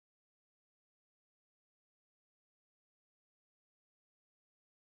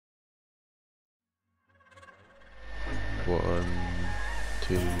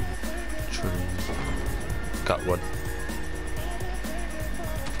2, 3. Got one.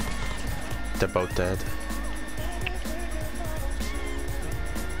 They're both dead.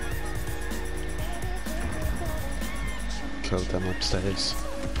 Killed them upstairs.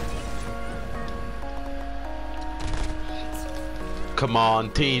 Come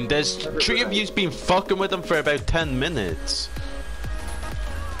on, team. There's 3 of you's been fucking with them for about 10 minutes.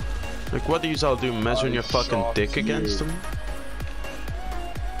 Like, what do you all do? Measuring your fucking dick against them?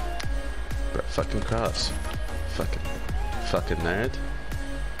 Bro, fucking cross. Fucking nerd.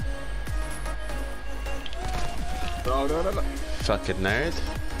 No. Fucking nerd.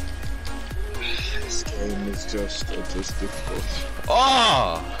 This game is just difficult.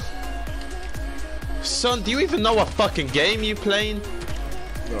 Oh! Son, do you even know what fucking game you playing?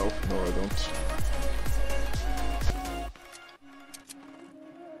 No, I don't.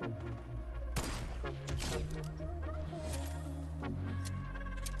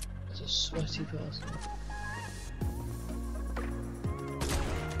 It's a sweaty person.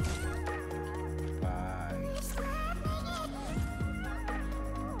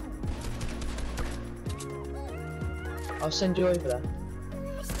 I'll send you over there.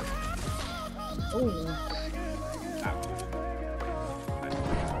 Oh.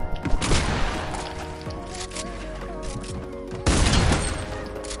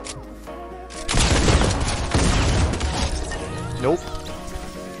 Nope.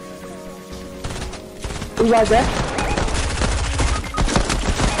 Who's right there?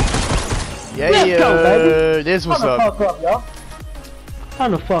 Yeah, Let's go, baby. This what's Turn the up. fuck up, y'all.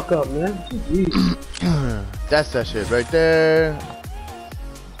 Turn the fuck up, man. Jeez. That's that shit right there.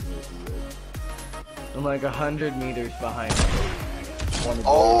 I'm like 100 meters behind.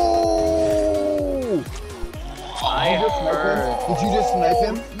 Oh! I heard. Did you just snipe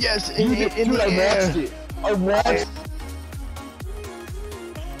him? Yes, in Dude, the I air. watched it. I watched.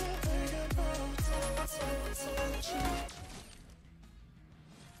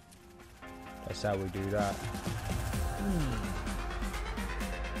 That's how we do that.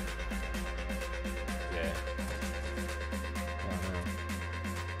 Yeah.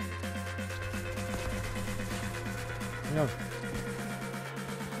 No.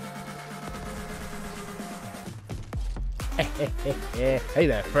 Hey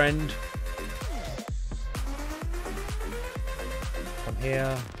there, friend. Come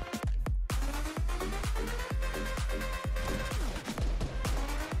here.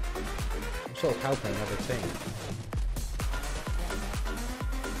 I'm sort of helping another team.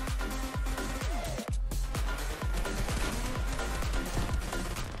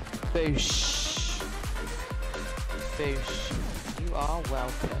 Boosh. Boosh. You are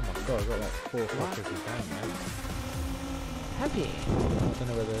welcome. Oh my god, I got like 4 fuckers down, man. Have you? I don't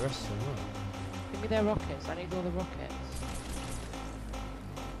know where the rest of them are. Give me their rockets. I need all the rockets.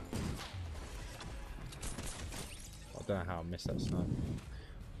 I don't know how I missed that snipe.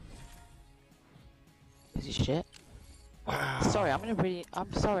 Is he shit? Wow. Sorry, I'm in a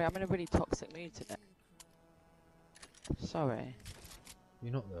really toxic mood today. Sorry.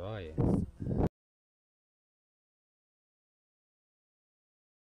 You're not though, are you?